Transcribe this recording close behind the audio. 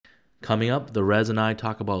Coming up, the Rez and I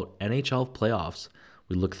talk about NHL playoffs.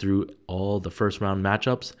 We look through all the first round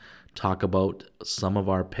matchups, talk about some of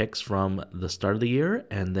our picks from the start of the year,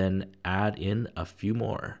 and then add in a few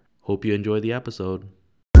more. Hope you enjoy the episode.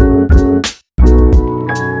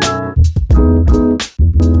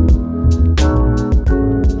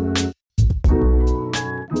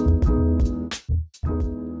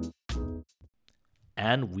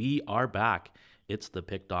 And we are back. It's the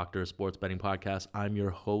Pick Doctor Sports Betting Podcast. I'm your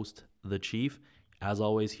host, The Chief. As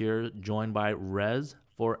always, here joined by Rez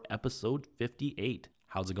for episode 58.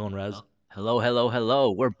 How's it going, Rez?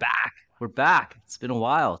 Hello. We're back. It's been a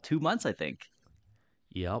while. 2 months, I think.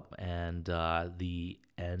 Yep, and the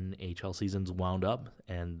NHL season's wound up,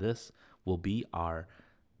 and this will be our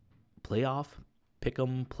playoff,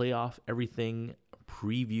 pick'em, playoff, everything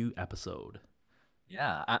preview episode.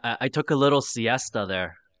 Yeah, I took a little siesta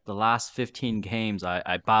there. The last 15 games,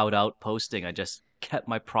 I bowed out posting. I just kept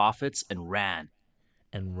my profits and ran.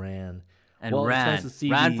 And ran. And Well, it's nice ran. to see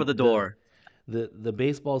Ran for the door. the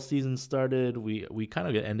baseball season started. We kind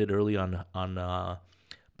of ended early on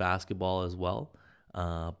basketball as well,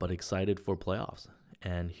 but excited for playoffs.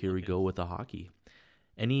 And here we Okay. go with the hockey.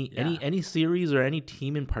 Any Yeah. any series or any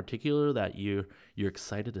team in particular that you're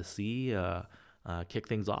excited to see kick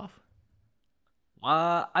things off?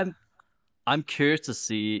 I'm curious to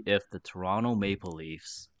see if the Toronto Maple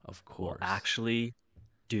Leafs Of will course, actually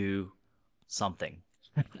do something.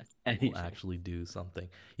 will Anything. actually do something.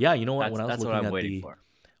 Yeah, you know what? That's what I'm waiting for.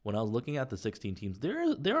 When I was looking at the 16 teams,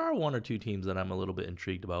 there are one or two teams that I'm a little bit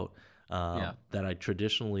intrigued about Yeah. that I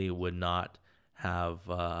traditionally would not have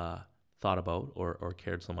thought about or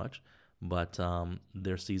cared so much, but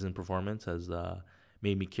their season performance has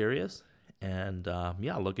made me curious, and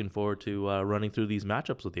yeah, looking forward to running through these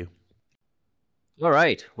matchups with you. All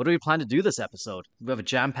right. What do we plan to do this episode? We have a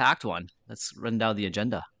jam-packed one. Let's run down the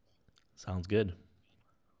agenda. Sounds good.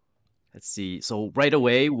 Let's see. So right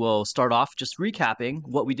away, we'll start off just recapping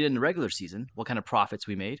what we did in the regular season, what kind of profits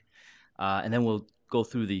we made, and then we'll go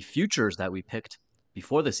through the futures that we picked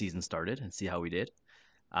before the season started and see how we did.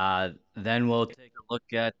 Then we'll take a look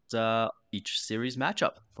at each series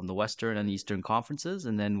matchup from the Western and Eastern conferences,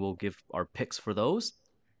 and then we'll give our picks for those,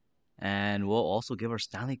 and we'll also give our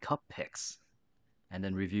Stanley Cup picks, and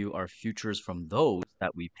then review our futures from those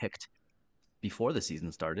that we picked before the season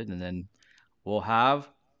started, and then we'll have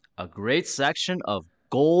a great section of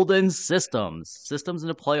golden systems in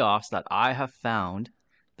the playoffs that I have found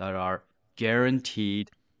that are guaranteed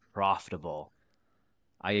profitable.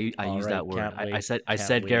 I All use that right, word. can't I wait, said I can't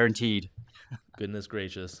said wait. guaranteed. Goodness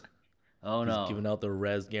gracious, Oh he's no, giving out the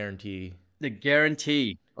res guarantee. the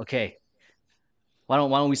guarantee. Okay, why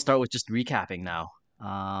don't we start with just recapping now?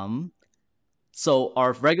 So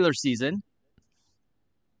our regular season,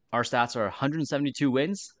 our stats are 172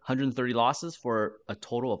 wins, 130 losses for a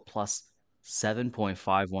total of plus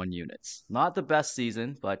 7.51 units. Not the best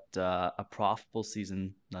season, but a profitable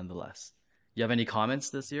season nonetheless. You have any comments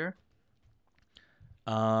this year?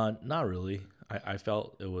 Not really. I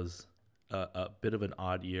felt it was a bit of an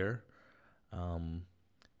odd year, um,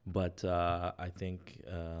 but I think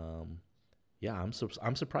yeah, I'm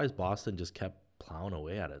surprised Boston just kept plowing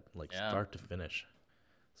away at it like Yeah. start to finish.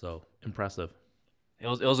 So impressive. It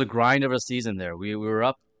was a grind of a season there. We were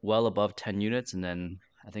up well above 10 units, and then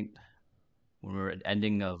I think when we were at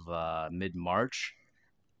ending of mid March,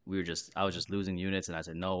 I was just losing units, and I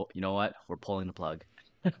said, no, you know what? We're pulling the plug.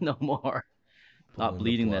 No more. Not Pulling the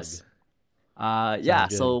bleeding plug. this. Sounds Yeah.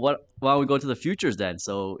 good. So why don't we go to the futures then?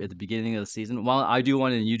 So at the beginning of the season, well, I do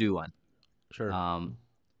one and you do one. Sure. Um,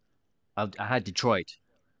 I had Detroit,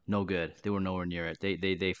 no good. They were nowhere near it.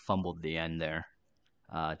 They fumbled the end there.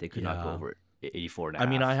 They could not go Yeah. over 84 and a I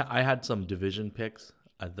mean, half. I had some division picks.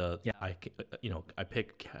 Yeah. I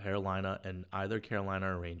picked Carolina and either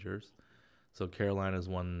Carolina or Rangers. So Carolina's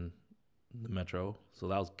won the Metro, so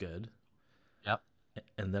that was good. Yep.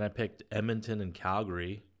 And then I picked Edmonton and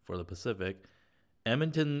Calgary for the Pacific.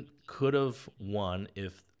 Edmonton could have won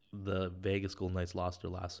if the Vegas Golden Knights lost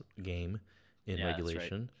their last game in Yeah, that's right.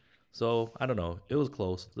 regulation. So I don't know. It was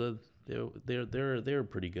close. They're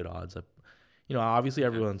pretty good odds. Obviously Okay.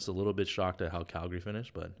 everyone's a little bit shocked at how Calgary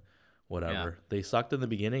finished, but Yeah. whatever. They sucked in the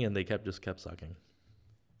beginning and they kept sucking.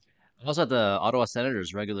 I also had the Ottawa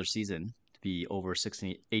Senators regular season to be over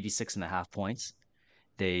 86 and a half points.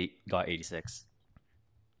 They got 86.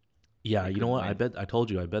 Yeah, They you know couldn't what? win. I told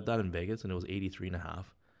you I bet that in Vegas and it was 83 and a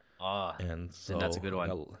half. Ah, And then that's a so good one.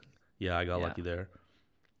 I got Yeah. lucky there.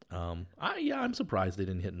 I'm surprised they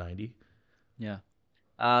didn't hit 90. Yeah.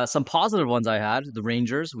 Some positive ones I had. The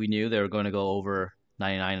Rangers, we knew they were going to go over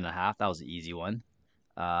 99 and a half. That was an easy one.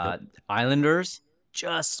 Yep. Uh, Islanders,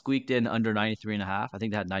 just squeaked in under 93 and a half. I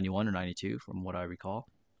think they had 91 or 92 from what I recall.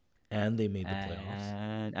 And they made the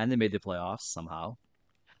playoffs. And they made the playoffs somehow.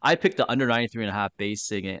 I picked the under 93 and a half,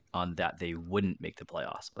 basing it on that they wouldn't make the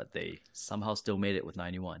playoffs, but they somehow still made it with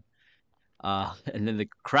 91. And then the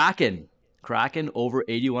Kraken over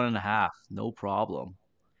 81 and a half, no problem.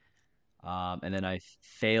 And then I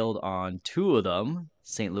failed on two of them,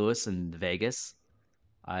 St. Louis and Vegas.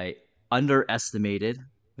 I underestimated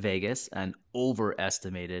Vegas and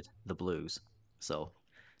overestimated the Blues. So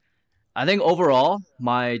I think overall,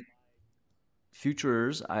 my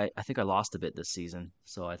futures, I think I lost a bit this season.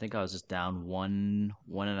 So I think I was just down one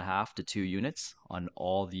and a half to 2 units on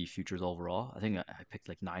all the futures overall. I think I picked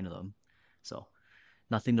like 9 of them. So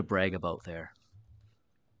nothing to brag about there.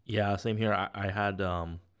 Yeah, same here. I had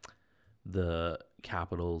the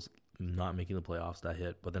Capitals not making the playoffs that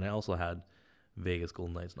hit, but then I also had Vegas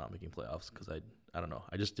Golden Knights not making playoffs because I don't know.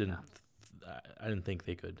 I just didn't Yeah. I didn't think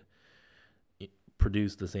they could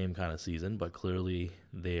produce the same kind of season, but clearly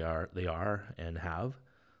they are and have.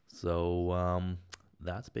 So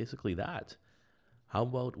that's basically that. How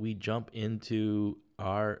about we jump into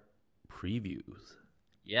our previews?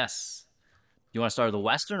 Yes. You want to start with the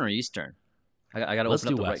Western or Eastern? I got to Let's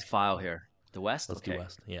open do up the right West. file here. The West? Let's do Okay.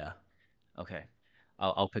 West. Yeah. Okay.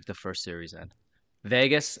 I'll pick the first series then.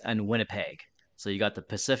 Vegas and Winnipeg. So you got the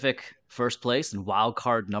Pacific first place and wild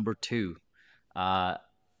card number two. Uh,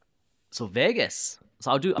 so Vegas. So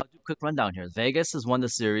I'll do a quick rundown here. Vegas has won the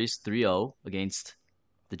series 3-0 against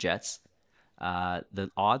the Jets. The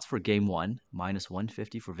odds for game one, minus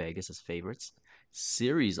 150 for Vegas as favorites.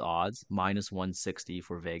 Series odds, minus 160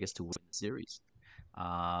 for Vegas to win the series.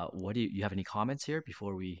 What do you have any comments here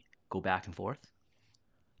before we go back and forth?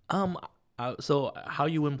 Um. So how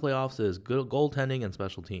you win playoffs is good goaltending and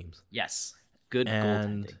special teams, Yes, good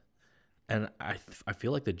and goaltending. I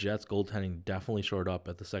feel like the Jets goaltending definitely showed up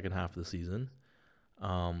at the second half of the season.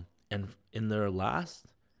 And in the last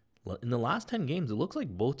 10 games, it looks like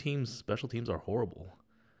both teams' special teams are horrible.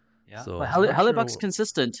 Yeah, but So I'm not Hellebuck's sure.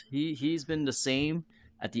 consistent. He's been the same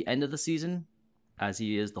at the end of the season as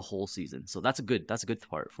he is the whole season. So that's a good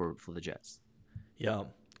part for the Jets. Yeah.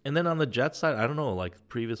 And then on the Jets side, I don't know. Like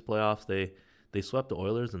previous playoffs, they swept the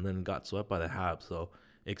Oilers and then got swept by the Habs. So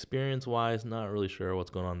experience wise, not really sure what's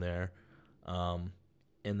going on there. Um,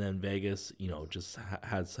 and then Vegas, just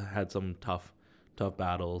has had some tough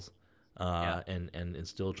battles, Yeah. and is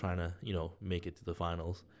still trying to make it to the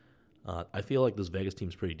finals. I feel like this Vegas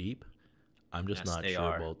team's pretty deep. I'm just Yes, not they sure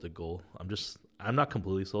are. about the goal. I'm not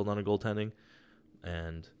completely sold on a goaltending,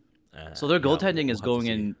 and So their yeah, goaltending we'll is have to going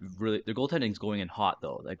see. in really. Their goaltending is going in hot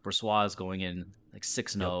though. Like Brossoit is going in like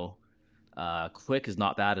six and Yep. zero. Quick is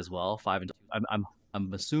not bad as well. 5-2.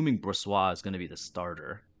 I'm assuming Brossoit is going to be the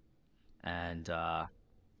starter, and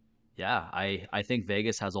yeah, I think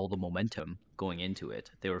Vegas has all the momentum going into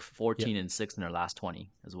it. They were Yep. 14-6 in their last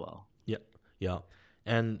 20 as well. Yep. Yeah.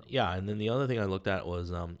 And So yeah, and then the other thing I looked at was,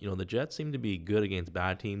 the Jets seem to be good against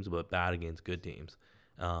bad teams, but bad against good teams.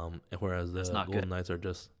 Whereas that's the not good. Golden Knights are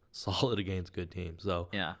just solid against good teams. So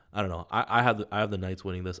Yeah, I don't know. I have the Knights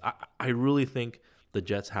winning this. I really think the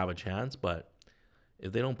Jets have a chance, but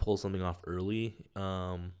if they don't pull something off early,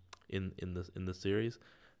 in the series,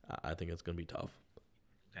 I think it's gonna be tough.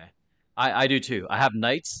 okay. I do too. I have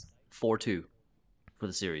Knights 4-2 for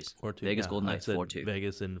the series. Or two, Vegas yeah. Golden I Knights said 4-2.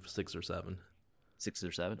 Vegas in 6 or 7. 6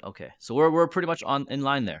 or 7. Okay. So we're pretty much on in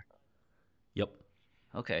line there. Yep.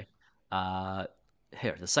 Okay. Uh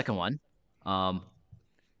Here, the second one. Um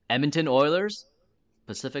Edmonton Oilers,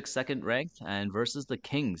 Pacific second ranked, and versus the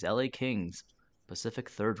Kings, LA Kings, Pacific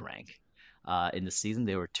third rank. In the season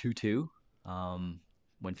they were 2-2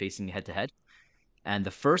 when facing head to head. And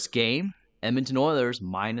the first game, Edmonton Oilers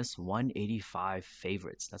minus 185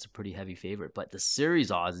 favorites. That's a pretty heavy favorite. But the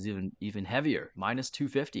series odds is even heavier, minus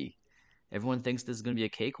 250. Everyone thinks this is going to be a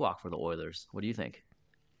cakewalk for the Oilers. What do you think?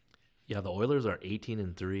 Yeah, the Oilers are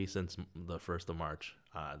 18-3 since the 1st of March.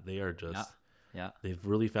 They are Yeah, just yeah. they've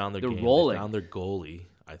really found their They're game. They rolling. found their goalie.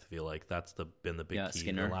 I feel like that's been the big Yeah, key. The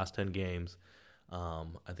Skinner. last 10 games,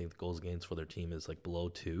 I think the goals against for their team is like below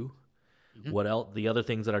 2. Mhm. What else? The other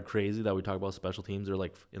things that are crazy that we talk about special teams are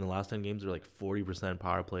like in the last 10 games they're like 40%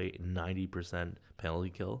 power play, 90% penalty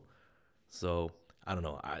kill. So I don't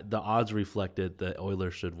know. The odds reflected that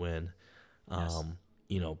Oilers should win. Yes. Um,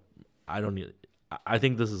 you know, I don't. I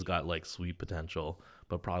think this has got like sweet potential,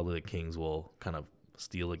 but probably the Kings will kind of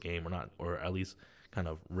steal a game or not, or at least kind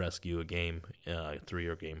of rescue a game 3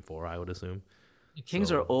 or game 4. I would assume. The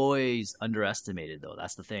Kings are So always underestimated, though.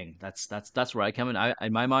 That's the thing. That's where I come in.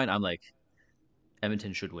 In my mind, I'm like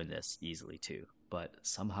Edmonton should win this easily too, but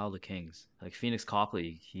somehow the Kings, like Phoenix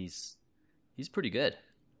Copley, he's He's pretty good.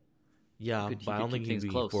 He Yeah, could but he I could don't think keep he'd things be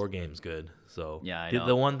close. 4 games good. So Yeah, I the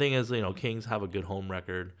know. one thing is, Kings have a good home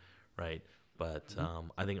record, right? But Mhm.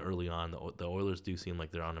 I think early on the Oilers do seem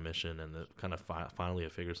like they're on a mission, and it kind of finally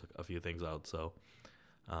it figures a few things out. So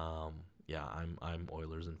yeah, I'm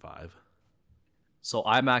Oilers in 5. So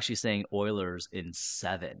I'm actually saying Oilers in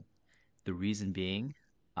 7. The reason being,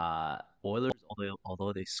 Oilers,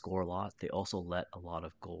 although they score a lot, they also let a lot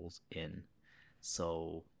of goals in.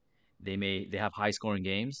 So they have high scoring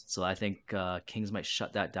games. So I think Kings might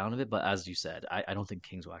shut that down a bit. But as you said, I don't think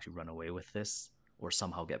Kings will actually run away with this or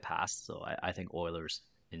somehow get past. So I think Oilers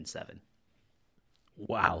in 7.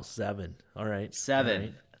 Wow, 7. All right, all 7.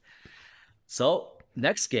 right. So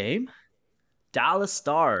next game, Dallas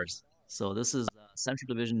Stars. So this is Central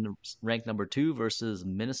Division ranked number 2 versus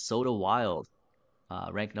Minnesota Wild,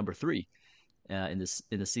 ranked number 3. In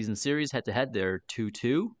the season series head to head, they're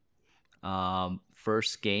 2-2.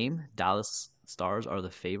 First game, Dallas Stars are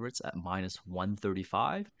the favorites at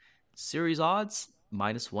 -135. Series odds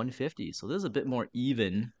 -150. So this is a bit more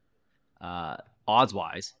even uh, odds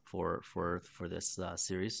wise for this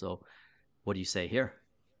series. So what do you say here?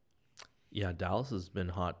 Yeah, Dallas has been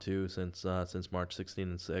hot too since March 16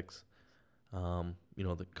 and 6.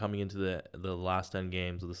 Coming into the last 10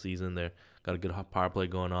 games of the season, they got a good power play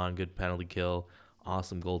going on, good penalty kill,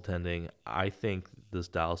 awesome goaltending. I think this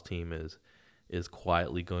Dallas team is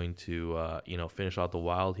quietly going to finish out the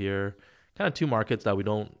Wild here. Kind of two markets that we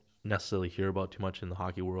don't necessarily hear about too much in the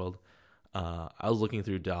hockey world. I was looking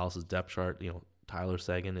through Dallas's depth chart. Tyler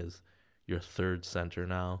Seguin is your third center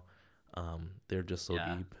now. They're just so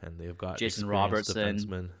Yeah, deep, and they've got Jason experienced Robertson.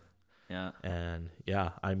 defensemen. Yeah, And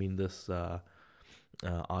yeah, I mean this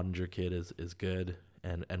Ottinger kid is good,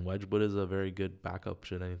 and Wedgwood is a very good backup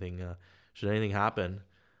should anything happen.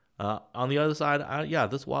 On the other side, yeah,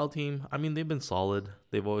 this Wild team. I mean, they've been solid.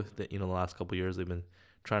 They've always, the last couple years, they've been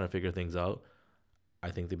trying to figure things out.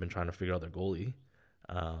 I think they've been trying to figure out their goalie.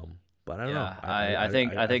 But I don't know. yeah. I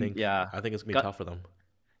think yeah. I think it's gonna be Gu- tough for them.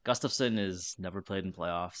 Gustafson is never played in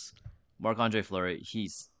playoffs. Marc Andre Fleury,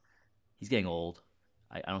 he's getting old.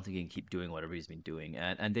 I don't think he can keep doing whatever he's been doing,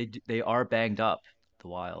 and they are banged up. The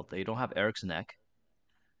Wild, they don't have Eriksson Ek.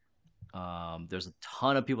 There's a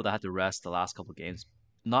ton of people that had to rest the last couple of games,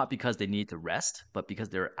 not because they need to rest, but because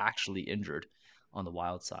they're actually injured on the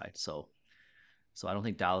Wild side. So I don't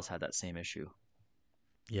think Dallas had that same issue.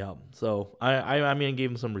 Yeah. So I mean, I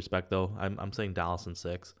gave him some respect though. I'm saying Dallas in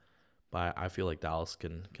 6, but I feel like Dallas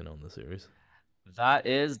can own the series. That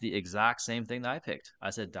is the exact same thing that I picked. I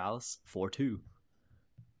said Dallas 4-2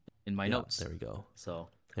 in my Yeah. notes. There we go. So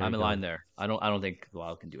There I'm you in line go. there. I don't think the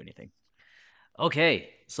Wild can do anything. Okay,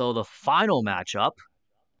 so the final matchup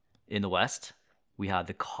in the West, we have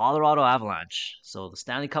the Colorado Avalanche. So the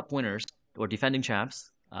Stanley Cup winners or defending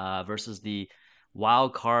champs versus the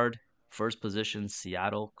wild card first position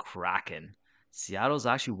Seattle Kraken. Seattle's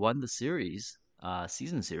actually won the series,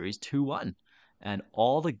 season series 2-1. And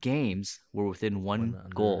all the games were within One one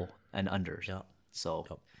under. goal and unders. Yeah. So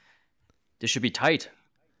Yep. this should be tight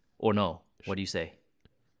or no? What do you say?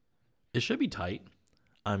 It should be tight.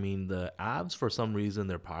 I mean, the Avs for some reason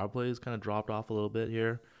their power play has kind of dropped off a little bit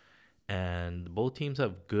here, and both teams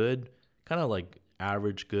have good, kind of like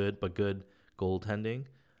average good, but good goaltending.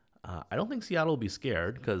 I don't think Seattle will be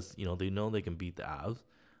scared because they know they can beat the Avs,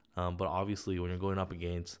 but obviously when you're going up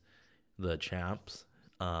against the champs,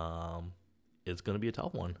 it's going to be a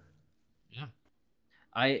tough one. Yeah.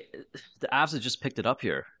 I the Avs have just picked it up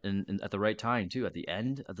here at the right time too. At the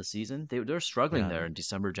end of the season, they're struggling Yeah, there in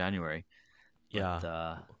December, January, but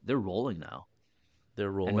yeah, they're rolling now. they're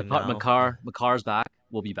And rolling now. Makar's back.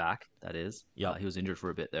 Will be back. That is, Yep. he was injured for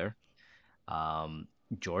a bit there. Um,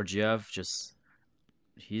 Georgiev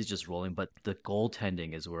he's just rolling, but the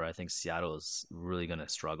goaltending is where I think Seattle is really gonna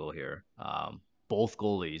struggle here. Both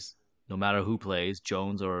goalies, no matter who plays,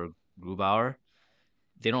 Jones or Grubauer,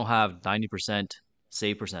 they don't have 90%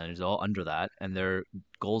 save percentage, they're all under that, and their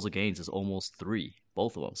goals against is almost 3,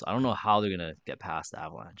 both of them. So I don't know how they're gonna get past the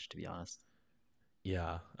Avalanche, to be honest.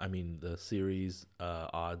 Yeah, I mean the series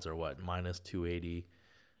odds are what -280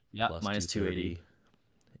 Yeah, plus minus 280. 230.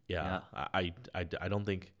 Yeah, Yeah,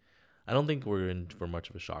 I don't think we're in for much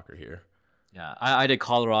of a shocker here. yeah. I did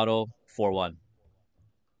Colorado 4-1.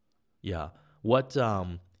 Yeah. What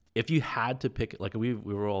if you had to pick, like we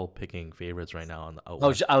were all picking favorites right now on the out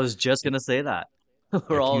west. I was just If gonna say that. We're if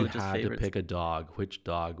you all just had to favorites. pick a dog, which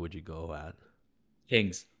dog would you go at?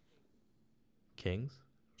 Kings. Kings?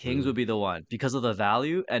 Kings would Really? be the one because of the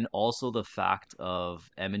value and also the fact of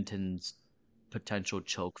Edmonton's potential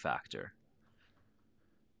choke factor.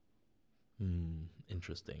 Hmm,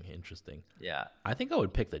 interesting, interesting. Yeah. I think I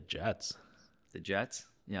would pick the Jets. The Jets.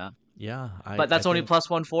 Yeah. Yeah, But I that's only think plus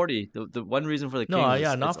 140. The one reason for the no, Kings yeah,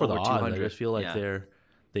 is it's not for the over odds. I 200. just feel like Yeah.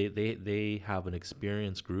 they have an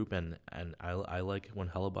experienced group, and I like when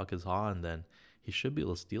Hellebuck is on, then he should be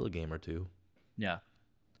able to steal a game or two. Yeah.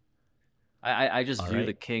 I just All view the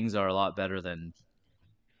right, Kings are a lot better than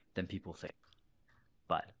people think.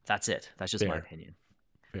 But that's it. That's just my fair, opinion.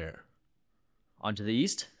 fair. On to the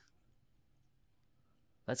East.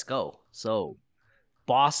 Let's go. So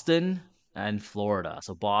Boston and Florida.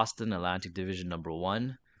 So Boston, Atlantic Division number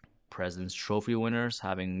one, President's Trophy winners,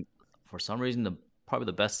 having for some reason the probably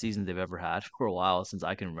the best season they've ever had for a while since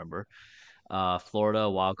I can remember. Florida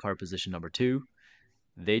wild card position number two.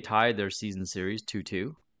 They tied their season series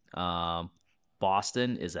 2-2. Um,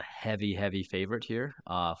 Boston is a heavy favorite here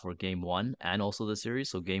for game one and also the series.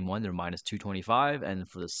 So game one, they're minus 225. And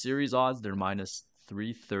for the series odds, they're minus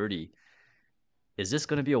 330. Is this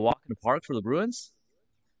going to be a walk in the park for the Bruins?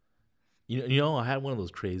 I had one of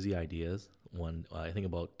those crazy ideas. One, I think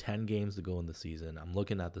about 10 games to go in the season. I'm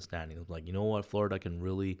looking at the standings. I'm like, you know what, Florida can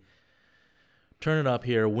really turn it up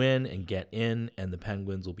here, win and get in, and the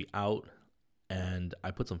Penguins will be out. And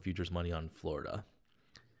I put some futures money on Florida.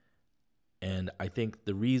 And I think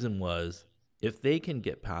the reason was if they can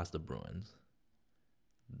get past the Bruins,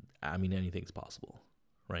 I mean, anything's possible,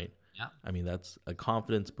 right? Yeah. I mean, that's a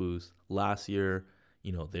confidence boost. Last year,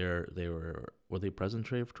 they were they President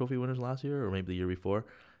Trophy winners last year or maybe the year before.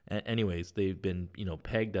 Anyways, they've been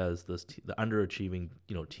pegged as the underachieving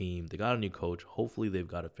team. They got a new coach. Hopefully, they've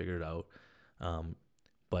got it figured out.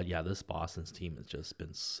 But yeah, this Boston's team has just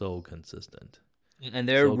been so consistent, And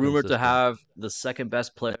they're so rumored to consistent. have the second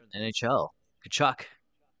best player in the NHL, Kachuk.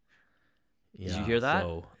 Did you Yeah. hear that?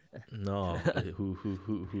 So no, who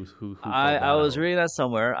I called I that was out? reading that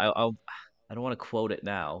somewhere. I don't want to quote it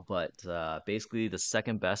now, but basically the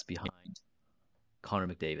second best behind Connor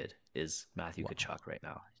McDavid is Matthew Wow. Kachuk right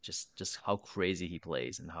now. Just how crazy he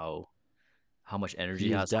plays and how much energy He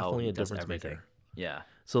he is has, how definitely he a does difference everything. maker. Yeah.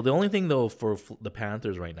 So the only thing though for the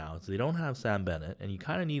Panthers right now is they don't have Sam Bennett, and you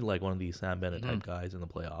kind of need like one of these Sam Bennett Hmm. type guys in the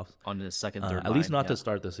playoffs. On the second, third At least line. not Yeah. to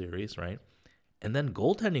start the series, right? And then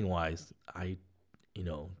goaltending wise,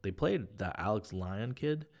 they played that Alex Lyon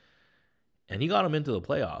kid, and he got him into the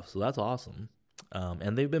playoffs, so that's awesome.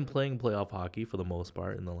 And they've been playing playoff hockey for the most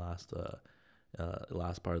part in the last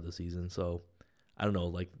part of the season. So I don't know,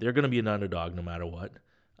 like they're going to be an underdog no matter what.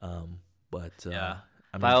 But Yeah.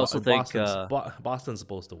 I But I mean, also think Boston's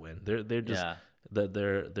supposed to win. They're just yeah,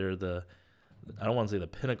 they're the I don't want to say the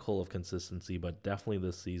pinnacle of consistency, but definitely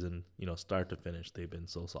this season, start to finish, they've been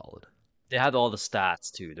so solid. they have all the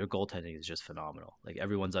stats too. Their goaltending is just phenomenal. Like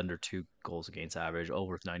everyone's under 2 goals against average,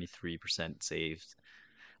 over 93% saved.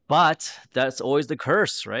 But that's always the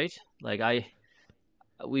curse, right? Like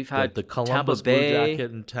we've The had the Tampa Columbus Blue Bay,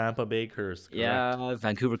 Jacket and Tampa Bay curse, correct? yeah,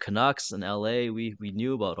 Vancouver Canucks and LA. We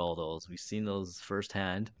knew about all those. We've seen those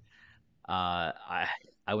firsthand. I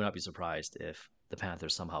would not be surprised if the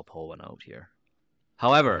Panthers somehow pull one out here.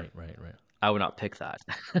 However, Right, right, right. I would not pick that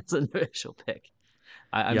as an initial pick.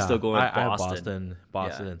 I'm still Yeah, going with I have Boston.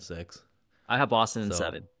 Boston Yeah, in 6. I have Boston in So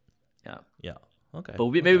 7. Yeah, yeah, okay, but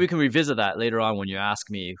maybe okay, we can revisit that later on when you ask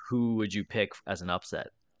me who would you pick as an upset.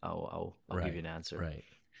 I'll give you right, an answer. right.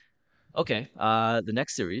 Okay. The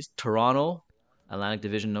next series, Toronto, Atlantic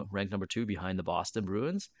Division ranked number 2 behind the Boston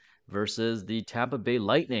Bruins versus the Tampa Bay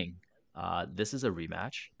Lightning. This is a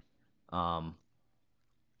rematch. Um,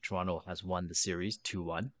 Toronto has won the series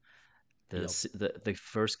 2-1. Yep. The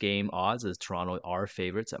first game odds is Toronto are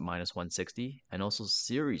favorites at minus 160 and also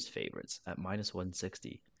series favorites at minus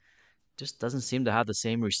 160. Just doesn't seem to have the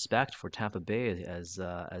same respect for Tampa Bay as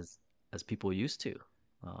people used to.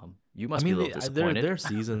 You I must be a mean, little disappointed. their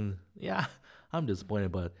season. Yeah, I'm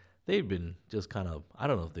disappointed, but they've been just kind of. I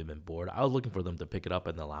don't know if they've been bored. I was looking for them to pick it up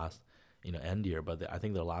in the last, end year, but I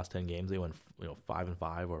think their last 10 games they went,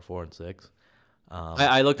 5-5 or 4-6.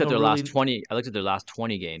 I looked at their last Really, 20. I looked at their last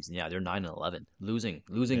 20 games, and yeah, they're 9-11,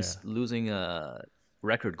 yeah. losing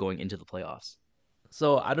record going into the playoffs.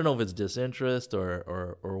 So I don't know if it's disinterest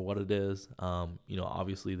or what it is.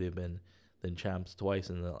 Obviously they've been champs twice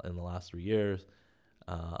in the last 3 years.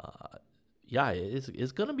 Uh, yeah,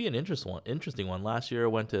 it's gonna be an interesting one. Last year it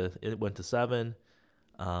went to 7.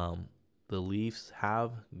 Um, the Leafs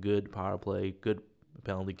have good power play, good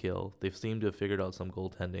penalty kill. They've seemed to have figured out some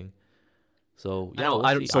goaltending. So I yeah, don't. we'll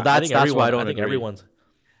I see. so I think that's why I everyone. I don't think agree. everyone's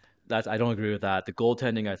That's I don't agree with that. The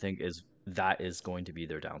goaltending, I think, is going to be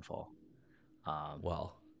their downfall. Um,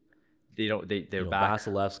 well. they don't. They're back.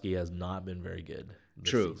 Vasilevsky has not been very good this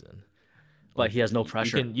True, season. but Like he has no you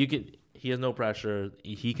pressure. can you can he has no pressure.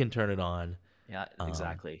 He can turn it on. Yeah, Um,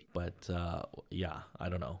 exactly. but yeah, I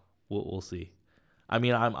don't know. We'll see. I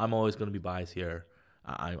mean, I'm always going to be biased here.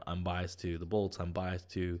 I'm biased to the Bolts. I'm biased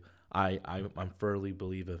to I'm firmly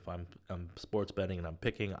believe if I'm sports betting and I'm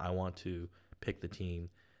picking, I want to pick the team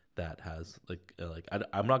that has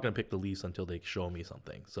I'm not going to pick the Leafs until they show me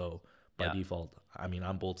something. So by Yeah. default, I mean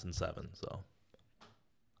I'm Bolts in 7. So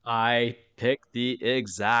I picked the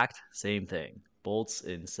exact same thing. Bolts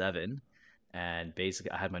in 7. And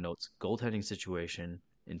basically, I had my notes. Goaltending situation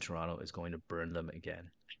in Toronto is going to burn them again.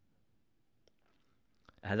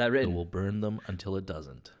 I had that it written. will burn them until it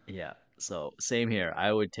doesn't. Yeah. So, same here.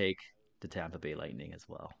 I would take the Tampa Bay Lightning as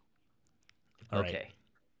well. All right. Okay.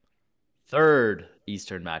 Third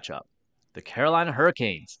Eastern matchup, the Carolina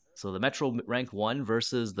Hurricanes. So the Metro rank 1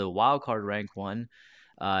 versus the wild card rank 1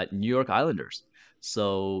 New York Islanders.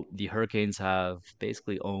 So the Hurricanes have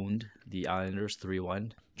basically owned the Islanders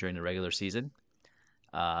 3-1 during the regular season.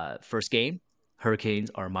 First game,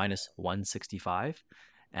 Hurricanes are minus 165,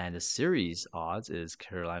 and the series odds is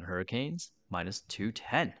Carolina Hurricanes minus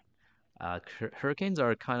 210. Hurricanes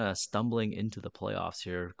are kind of stumbling into the playoffs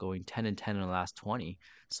here, going 10-10 in the last 20.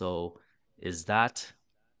 So is that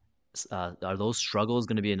are those struggles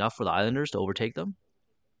going to be enough for the Islanders to overtake them?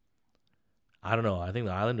 I don't know. I think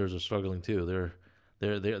the Islanders are struggling too.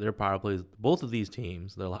 Their power plays. Both of these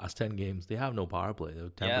teams, their last 10 games, they have no power play. They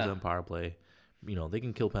have Yeah. 10% power play. They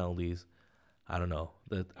can kill penalties. I don't know.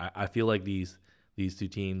 I feel like these two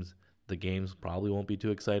teams, the games probably won't be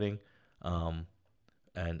too exciting. Um,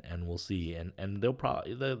 and we'll see. And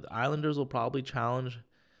the Islanders will probably challenge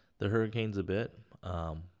the Hurricanes a bit.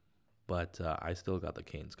 But I still got the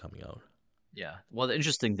Canes coming out. Yeah. Well, the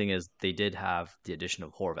interesting thing is they did have the addition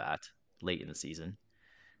of Horvat late in the season,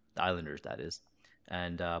 the Islanders, that is.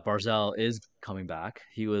 And Barzell is coming back.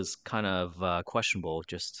 He was kind of questionable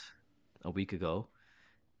just a week ago,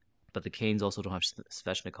 but the Canes also don't have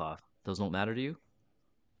Svechnikov. Those don't matter to you?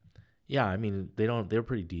 Yeah, I mean they don't. They're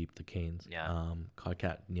pretty deep. The Canes. Yeah.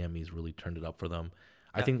 Kotkaniemi's Niemi's really turned it up for them.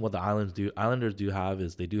 I Yeah. think what the Islanders do have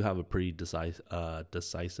is they do have a pretty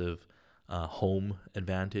decisive home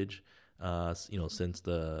advantage.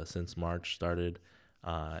 Since March started,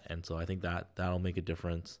 and so I think that'll make a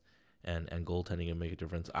difference, and goaltending will make a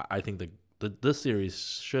difference. I think this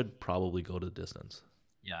series should probably go to the distance.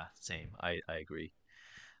 Yeah. Same. I agree.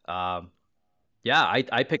 Um, yeah,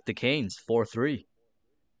 I picked the Canes 4-3.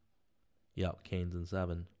 Yeah, Canes in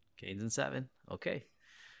 7. Canes in 7. Okay.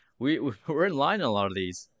 We're in line on a lot of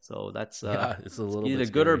these. So that's Yeah, it's a it's little bit either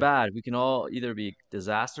good or scary. bad. We can all either be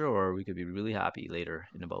disaster or we could be really happy later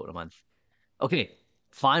in about a month. Okay,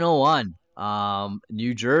 final one.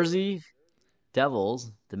 New Jersey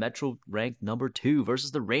Devils, the Metro ranked number 2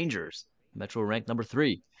 versus the Rangers, Metro ranked number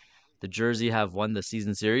 3. The Jersey have won the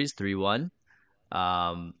season series 3-1.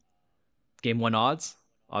 Um, Game 1 odds,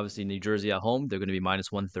 obviously New Jersey at home, they're going to be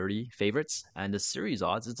minus 130 favorites, and the series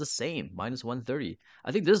odds is the same, minus 130.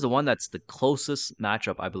 I think this is the one that's the closest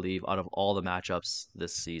matchup, I believe, out of all the matchups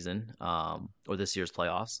this season, or this year's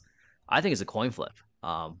playoffs. I think it's a coin flip.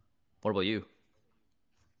 What about you?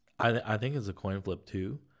 I think it's a coin flip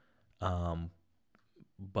too. Um,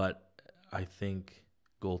 but I think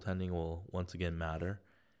goaltending will once again matter,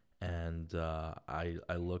 and I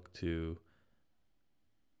look to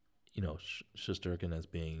Shesterkin as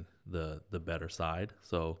being the better side.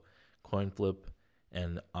 So coin flip,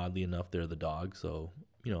 and oddly enough, they're the dog. So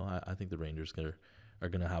I think the Rangers are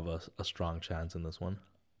gonna have a strong chance in this one.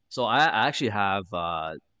 So I actually have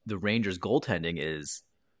the Rangers goaltending is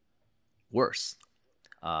worse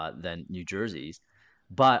than New Jersey's.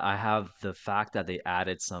 But I have the fact that they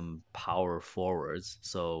added some power forwards.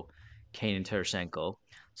 So Kane and Tarasenko.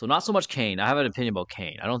 So not so much Kane. I have an opinion about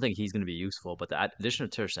Kane. I don't think he's going to be useful, but the addition of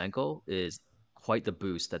Tarasenko is quite the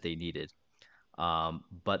boost that they needed.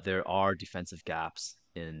 But there are defensive gaps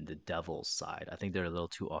in the Devils side. I think they're a little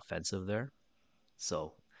too offensive there.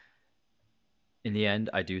 So in the end,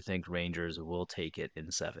 I do think Rangers will take it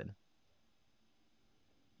in 7.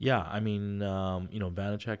 Yeah, I mean,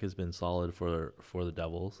 Vanacek has been solid for the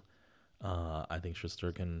Devils. I think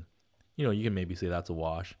Shesterkin, you can maybe say that's a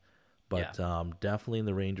wash, Yeah. but definitely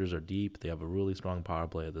the Rangers are deep. They have a really strong power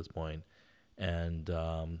play at this point, and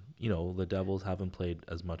the Devils haven't played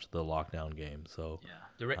as much of the lockdown game. So, Yeah,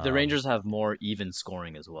 the um, Rangers have more even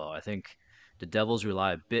scoring as well. I think the Devils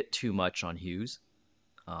rely a bit too much on Hughes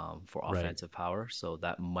for right, offensive power, so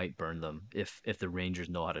that might burn them if the Rangers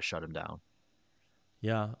know how to shut him down.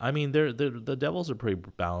 yeah. I mean, the Devils are pretty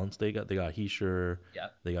balanced. They got Heischer, Yeah.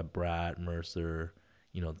 they got Brad Mercer.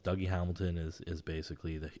 Dougie Hamilton is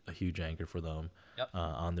basically a huge anchor for them Yep.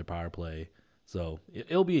 on their power play. So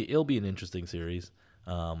it'll be an interesting series.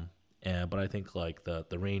 But I think like the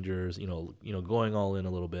Rangers, going all in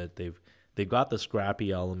a little bit. they've got the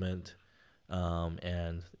scrappy element,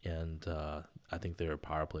 and I think their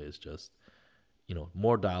power play is just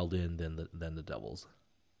more dialed in than the Devils.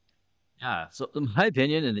 Yeah. So in my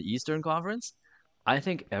opinion, in the Eastern Conference, I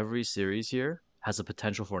think every series here has a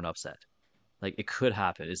potential for an upset. Like it could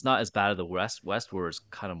happen. It's not as bad as the West where it's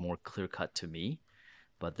kind of more clear cut to me.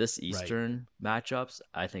 But this Right. Eastern matchups,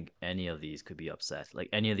 I think any of these could be upset. Like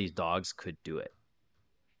any of these dogs could do it.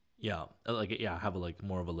 Yeah. Like yeah, have a like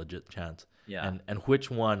more of a legit chance. Yeah. And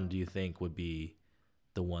which one do you think would be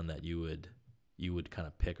the one that you would kind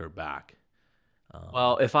of pick or back? Um,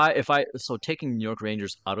 Well, if I so taking New York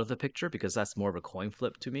Rangers out of the picture because that's more of a coin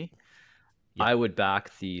flip to me, yeah. I would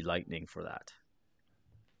back the Lightning for that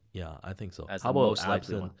Yeah, I think so. as How the about most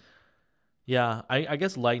likely absent? one. Yeah, I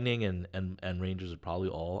guess Lightning and Rangers would probably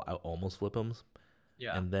I almost flip them,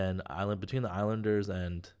 Yeah. and then Island between the Islanders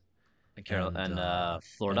And Carol and and uh,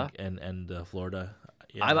 Florida. Florida.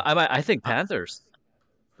 I Yeah, I think I, Panthers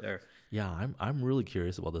there. yeah, I'm really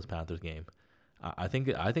curious about this Panthers game. I think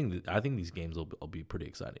these games will be pretty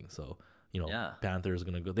exciting. So Yeah. Panthers are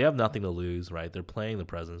gonna go. They have nothing to lose, right? They're playing the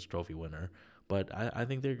President's Trophy winner, but I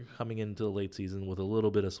think they're coming into the late season with a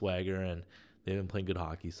little bit of swagger, and they've been playing good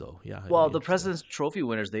hockey. So yeah, it'll Well, be the interesting. President's Trophy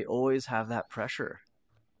winners, they always have that pressure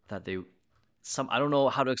that they some I don't know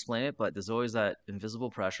how to explain it, but there's always that invisible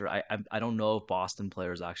pressure. I don't know if Boston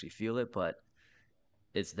players actually feel it, but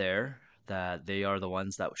it's there that they are the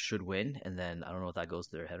ones that should win, and then I don't know if that goes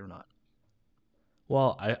to their head or not.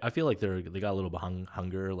 Well, I feel like they got a little bit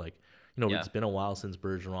hunger. Like Yeah, it's been a while since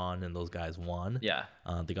Bergeron and those guys won. yeah.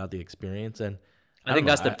 They got the experience, and I I don't think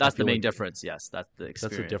know. that's I the feel main like difference. Yes, that's the that's the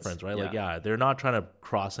experience. difference, right? Like, Yeah, yeah, they're not trying to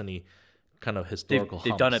cross any kind of historical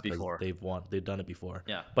they've done humps it because before. they've done it before.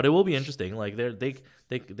 Yeah, But it will be interesting. Like they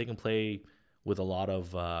can play with a lot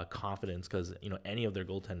of confidence because any of their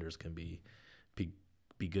goaltenders can be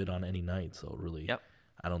be good on any night. So really, yep.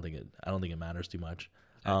 I don't think it matters too much.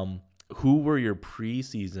 Okay. Who were your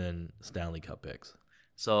preseason Stanley Cup picks?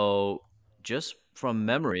 So just from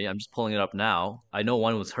memory, I'm just pulling it up now. I know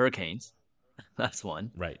one was Hurricanes. That's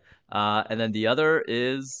one. Right, And then the other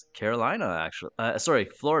is Carolina, actually. Sorry,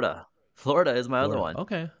 Florida. Florida is my other Florida.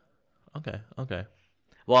 one. Okay, okay.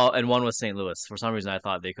 Well, and one was St. Louis. For some reason, I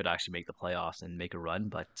thought they could actually make the playoffs and make a run,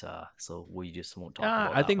 but so we just won't talk Yeah,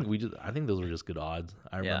 about I that think one. I think those were just good odds.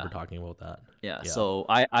 I remember Yeah, talking about that. yeah. Yeah, So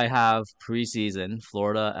I have preseason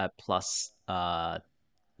Florida at plus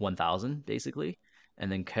 1,000 basically,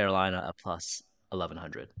 and then Carolina at plus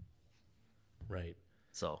 1,100. right.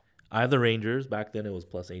 So I have the Rangers. Back then it was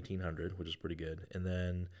plus 1800, which is pretty good. And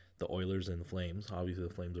then the Oilers and the Flames. Obviously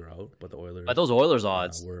the Flames are out, but the but Oilers those Oilers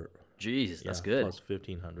odds, were geez, that's yeah good. plus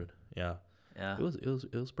 1500. Yeah, Yeah.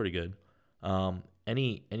 it was pretty good.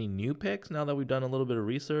 Any new picks now that we've done a little bit of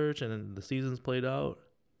research and the season's played out?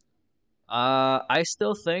 I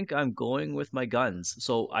still think I'm going with my guns.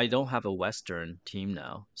 So I don't have a Western team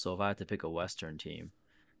now. So if I had to pick a Western team,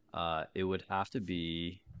 it would have to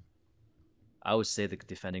be. I would say the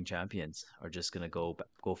defending champions are just gonna go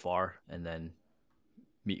far and then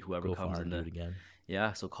meet whoever Go comes far in and do the it again.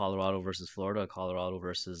 yeah. So Colorado versus Florida, Colorado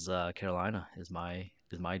versus Carolina is my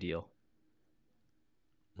deal.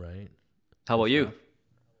 Right. How Good about you? stuff.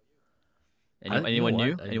 You know Anyone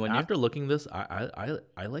new? what? And Anyone new? after looking this,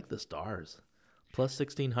 I like the Stars. Plus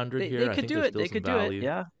 1600 They here. I could think do there's it. still They some could do it. value.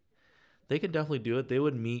 Yeah, They could definitely do it. They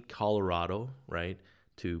would meet Colorado, right,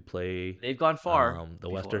 to play they've gone far the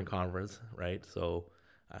Western before. Conference, right? So,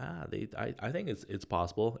 I think it's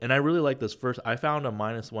possible. And I really like this first. I found a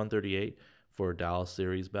minus 138 for Dallas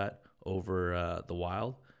series bet over the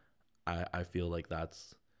Wild. I feel like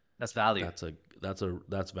That's value. that's a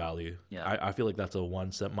that's value. Yeah, I feel like that's a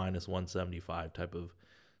one set minus 175 type of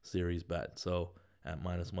series bet. So at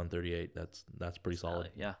minus 138, that's pretty that's solid.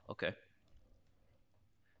 value. Yeah. Okay.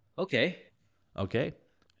 Okay. Okay.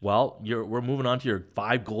 Well, we're moving on to your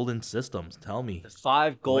five golden systems. Tell me, The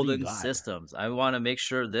five what do you golden got? systems. I want to make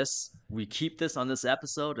sure this we keep this on this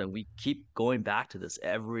episode and we keep going back to this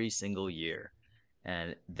every single year.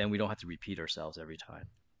 And then we don't have to repeat ourselves every time.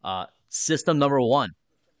 System number one,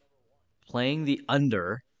 playing the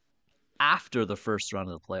under after the first round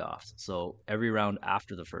of the playoffs. So every round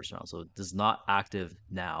after the first round. So it is not active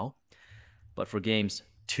now. But for games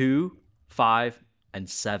 2, 5, and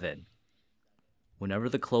 7, whenever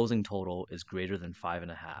the closing total is greater than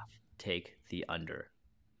 5.5, take the under.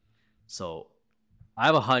 So I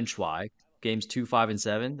have a hunch why. Games 2, 5, and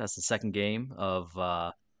 7, that's the second game of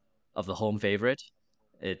the home favorite.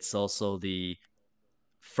 It's also the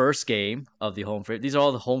first game of the home favorite. These are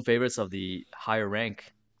all the home favorites of the higher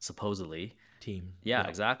rank, supposedly. Team. Yeah, Yeah.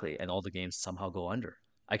 exactly. And all the games somehow go under.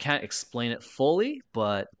 I can't explain it fully,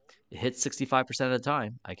 but it hits 65% of the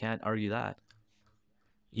time. I can't argue that.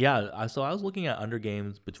 Yeah, so I was looking at under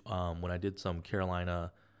games when I did some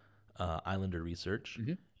Carolina Islander research,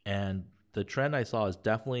 Hmm. and the trend I saw is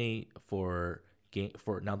definitely for game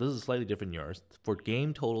for now. This is slightly different than yours for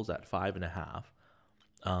game totals at 5.5.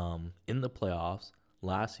 In the playoffs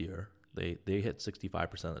last year, they hit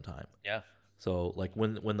 65% of the time. Yeah. So like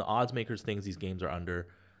when the odds makers thinks these games are under,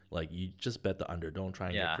 like you just bet the under. Don't try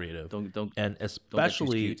and get Yeah. creative. Don't don't And don't get too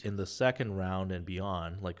especially cute. in the second round and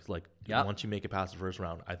beyond, like Yep. once you make it past the first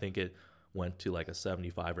round, I think it went to like a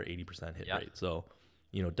 75 or 80% hit Yep. rate. So,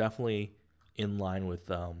 definitely in line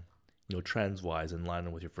with trends wise, in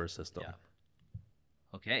line with your first system. Yep.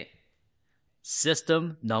 Okay.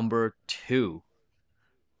 System number two.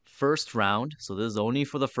 First round. So this is only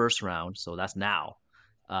for the first round. So that's now.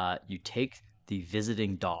 You take the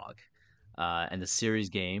visiting dog, and the series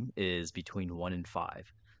game is between 1 and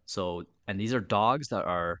 5. So, and these are dogs that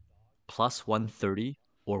are plus 130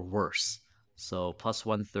 or worse. So plus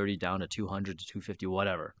 130 down to 200 to 250,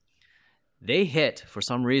 whatever. They hit for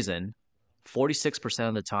some reason 46%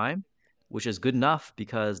 of the time, which is good enough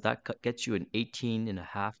because that gets you an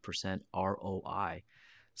 18.5% ROI.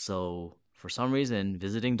 So for some reason,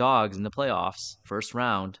 visiting dogs in the playoffs, first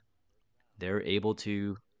round, they're able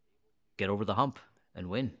to get over the hump and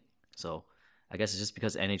win. So I guess it's just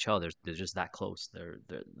because NHL, they're just that close.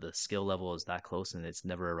 The skill level is that close, and it's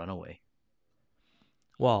never a runaway.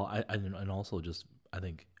 Well, and also just I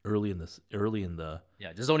think early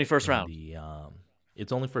Yeah, this is only first in round. the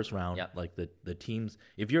it's only first round. Yeah, Like the teams,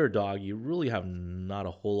 if you're a dog, you really have not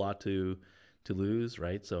a whole lot to lose,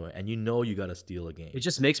 right? So and you got to steal a it game,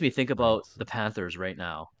 just makes me think right? about So, the Panthers right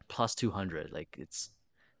now, plus 200. Like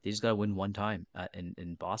they just gotta win one time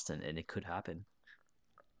in Boston, and it could happen.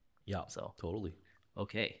 yeah, So totally.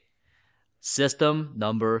 okay, system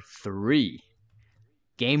number three,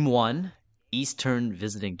 game one, Eastern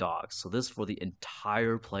visiting dogs. So this is for the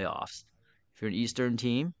entire playoffs. If you're an Eastern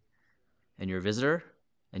team and you're a visitor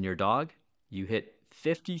and you're a dog, you hit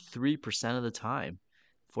 53% of the time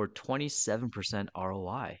for 27%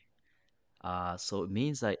 ROI. So it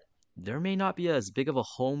means that there may not be as big of a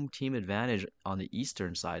home team advantage on the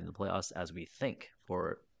Eastern side in the playoffs as we think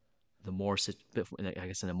for the more, I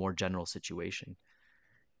guess, in a more general situation.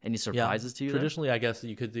 Any Yeah, surprises to you there? traditionally, I guess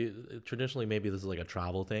you could do. Traditionally, maybe this is like a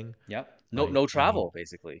travel thing, Yep. No, right? no I mean, travel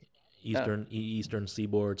basically. Yeah. Eastern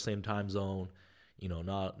Seaboard, same time zone.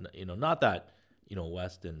 Not that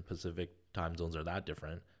West and Pacific time zones are that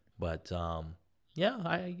different, but yeah,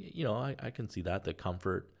 I can see that the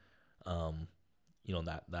comfort, um,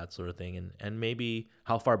 that sort of thing, and maybe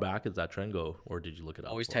how far back does that trend go, or did you look it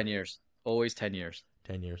up Always 10 for years. Always 10 years.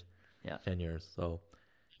 10 years? Yeah. 10 years. So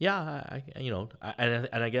yeah, and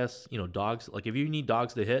I guess dogs, like if you need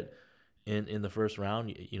dogs to hit in the first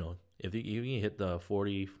round, if you hit the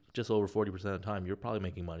 40, just over 40% of the time, you're probably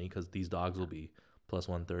making money because these dogs will be plus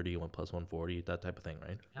 130, one plus 140, that type of thing,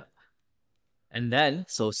 right? Yeah. And then,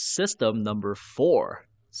 so system number four.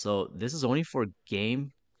 So this is only for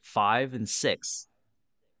game 5 and 6,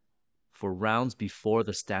 for rounds before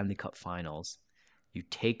the Stanley Cup finals. You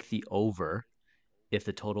take the over if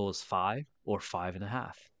the total is 5 or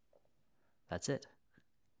 5.5. That's it.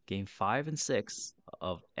 Game 5 and 6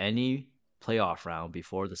 of any playoff round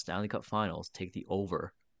before the Stanley Cup finals, take the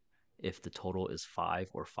over if the total is 5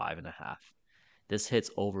 or 5.5. This hits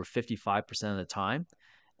over 55% of the time,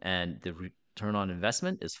 and the return on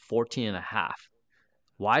investment is 14.5.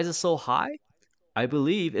 Why is it so high? I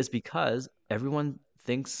believe it's because everyone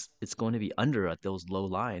thinks it's going to be under at those low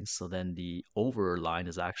lines. So then the over line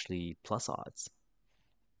is actually plus odds.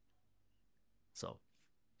 So,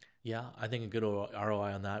 Yeah, I think a good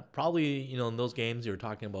ROI on that. Probably, in those games you're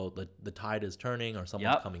talking about the tide is turning or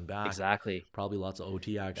someone's yep, coming back. exactly. Probably lots of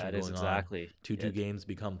OT action That is going on. exactly 2-2 it. games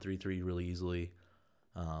become 3-3 really easily.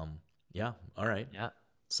 Yeah, all right. Yeah.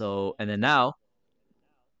 So, and then now,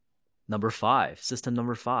 number five, system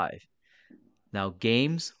number five. Now,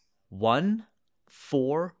 games 1,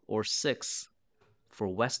 4, or 6 for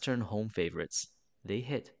Western home favorites, they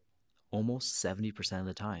hit almost 70% of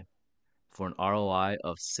the time for an ROI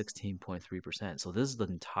of 16.3%. So this is the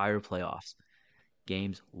entire playoffs.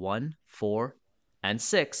 Games 1, 4, and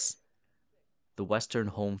 6, the Western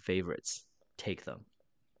home favorites take them.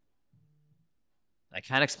 I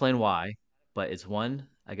can't explain why, but it's one,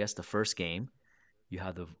 I guess, the first game. You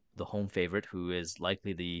have the home favorite who is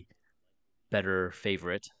likely the better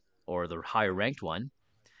favorite or the higher ranked one.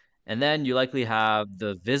 And then you likely have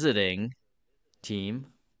the visiting team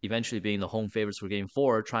eventually being the home favorites for game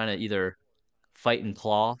four, trying to either fight and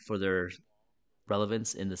claw for their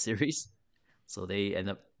relevance in the series. So they end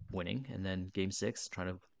up winning, and then Game 6 trying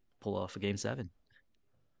to pull off a Game 7.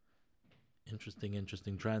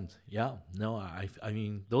 Interesting trend. Yeah, no, I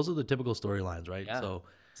mean, those are the typical storylines, right? Yeah, So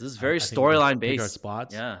so this is very I think we can storyline pick our based.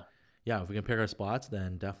 spots. Yeah, Yeah, if we can pick our spots,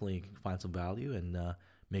 then definitely find some value and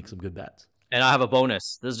make some good bets. and I have a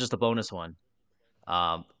bonus. This is just a bonus one.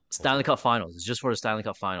 Stanley Okay. Cup Finals. It's just for the Stanley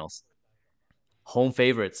Cup Finals. Home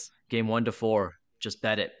favorites, Game 1 to 4. Just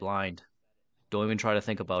bet it blind. Don't even try to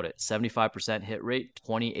think about it. 75% hit rate,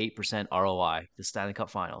 28% ROI. The Stanley Cup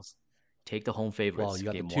Finals. Take the home Well, favorites, you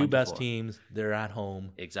got the Game two one to best four. teams. They're at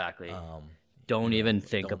home. Exactly. Um, Don't even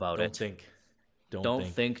think don't about don't it. think, don't Don't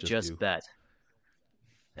think, think, just just do. bet.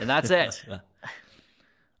 And that's it.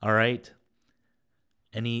 All right.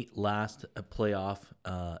 Any last playoff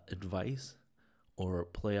advice or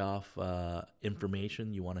playoff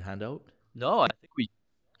information you want to hand out? No, I think we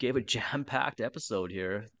gave a jam-packed episode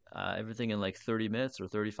here. Everything in like 30 minutes or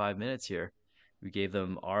 35 minutes here. We gave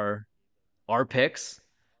them our picks,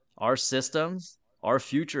 our systems, our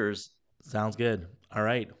futures. Sounds good. All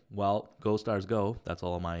right. Well, go Stars go. That's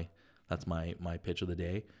all my. That's my pitch of the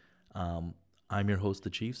day. I'm your host, the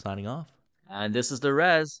Chief, signing off. And this is the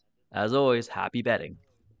Res. As always, happy betting.